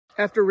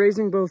After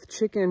raising both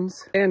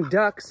chickens and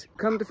ducks,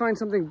 come to find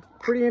something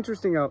pretty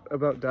interesting out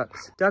about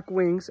ducks. Duck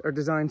wings are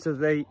designed so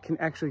they can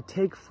actually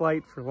take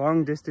flight for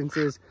long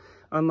distances.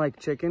 Unlike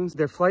chickens,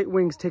 their flight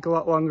wings take a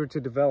lot longer to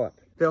develop.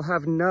 They'll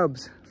have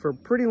nubs for a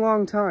pretty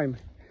long time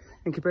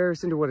in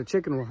comparison to what a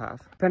chicken will have.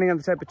 Depending on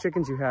the type of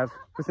chickens you have,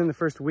 within the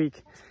first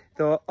week,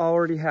 they'll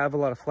already have a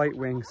lot of flight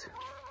wings.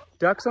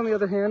 Ducks, on the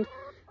other hand,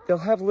 they'll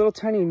have little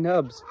tiny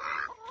nubs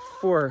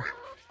for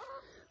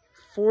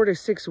 4 to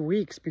 6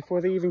 weeks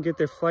before they even get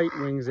their flight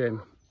wings in.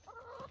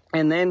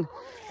 And then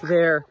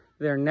their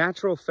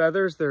natural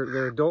feathers,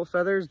 their adult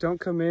feathers, don't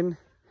come in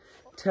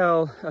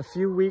till a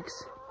few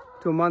weeks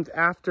to a month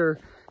after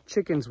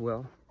chickens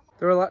will.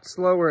 They're a lot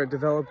slower at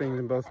developing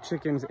than both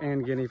chickens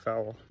and guinea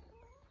fowl.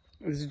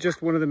 This is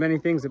just one of the many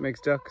things that makes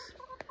ducks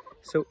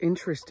so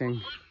interesting.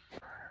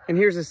 And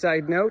here's a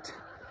side note.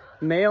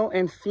 Male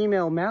and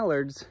female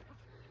mallards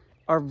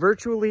are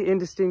virtually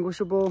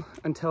indistinguishable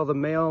until the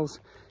males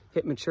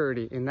hit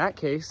maturity. In that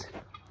case,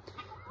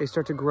 they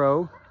start to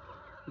grow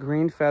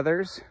green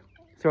feathers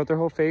throughout their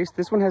whole face.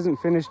 This one hasn't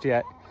finished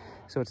yet,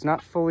 so it's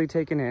not fully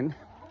taken in.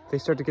 They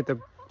start to get the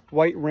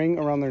white ring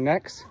around their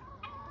necks,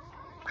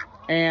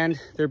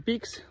 and their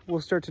beaks will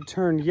start to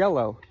turn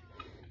yellow,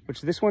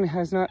 which this one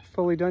has not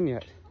fully done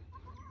yet.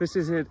 This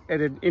is at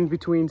an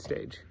in-between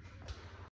stage.